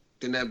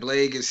then that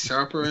blade gets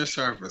sharper and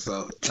sharper.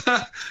 So,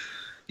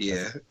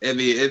 yeah. I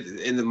mean,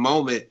 in the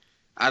moment,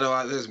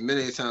 there's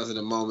many times in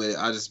the moment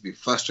I just be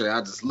frustrated. I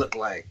just look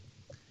like,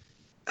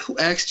 who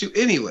asked you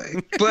anyway?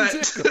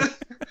 But,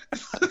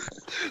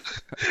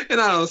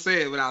 and I don't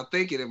say it without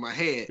thinking in my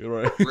head,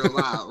 right.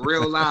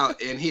 real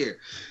loud in here.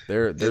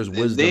 There's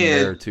wisdom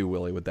there too,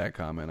 Willie, with that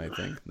comment. I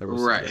think there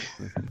was right.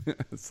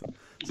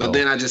 But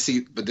then I see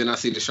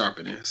the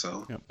sharpening.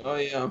 So. Yep. Oh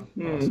yeah.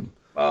 Awesome.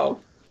 Wow.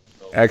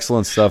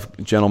 Excellent stuff,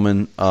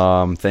 gentlemen.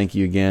 Thank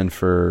you again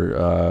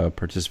for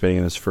participating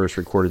in this first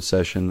recorded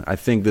session. I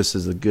think this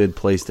is a good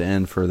place to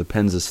end for the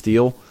Pens of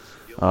Steel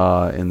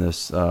in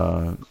this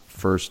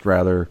first,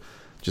 rather,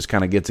 just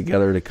kind of get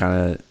together to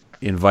kind of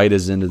invite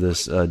us into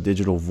this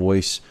digital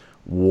voice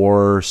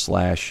war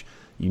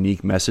 /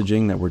 unique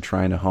messaging that we're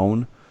trying to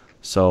hone.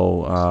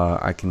 So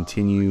I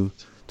continue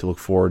to look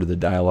forward to the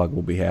dialogue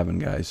we'll be having,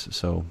 guys.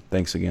 So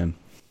thanks again.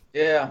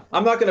 Yeah,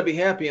 I'm not going to be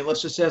happy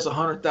unless this has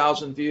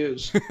 100,000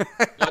 views.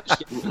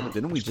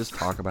 Didn't we just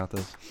talk about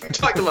this? We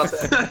talked about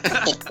that.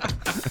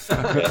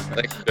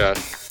 Thanks,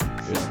 Josh.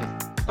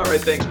 Yeah. All right,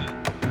 thanks,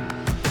 man.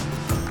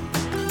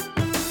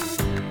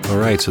 All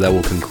right, so that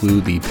will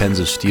conclude the Pens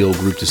of Steel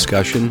group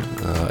discussion,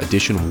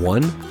 edition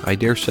 1, I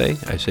dare say.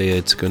 I say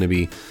it's going to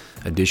be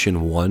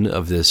edition 1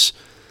 of this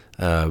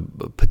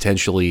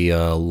potentially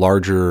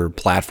larger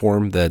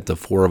platform that the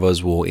four of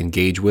us will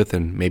engage with,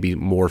 and maybe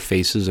more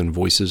faces and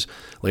voices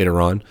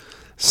later on.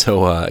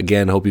 So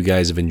again, hope you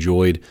guys have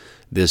enjoyed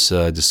this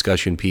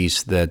discussion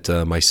piece that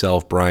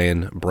myself,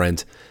 Brian,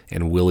 Brent,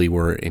 and Willie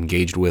were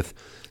engaged with,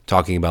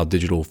 talking about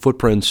digital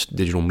footprints,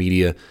 digital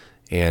media,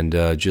 and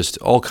just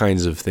all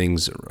kinds of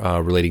things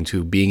relating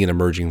to being an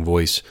emerging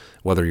voice,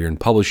 whether you're in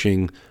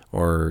publishing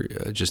or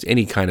just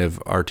any kind of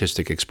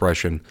artistic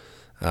expression.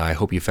 I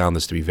hope you found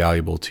this to be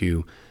valuable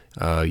to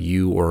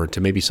you, or to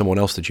maybe someone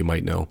else that you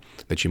might know,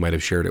 that you might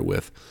have shared it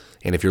with.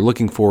 And if you're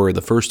looking for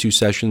the first 2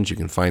 sessions, you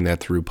can find that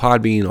through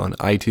Podbean, on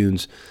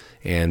iTunes,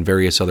 and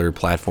various other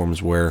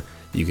platforms where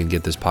you can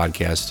get this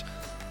podcast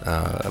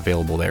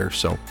available there.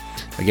 So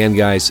again,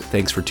 guys,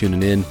 thanks for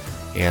tuning in,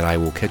 and I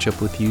will catch up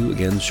with you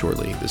again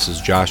shortly. This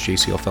is Josh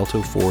JCL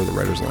Felto for The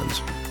Writer's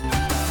Lens.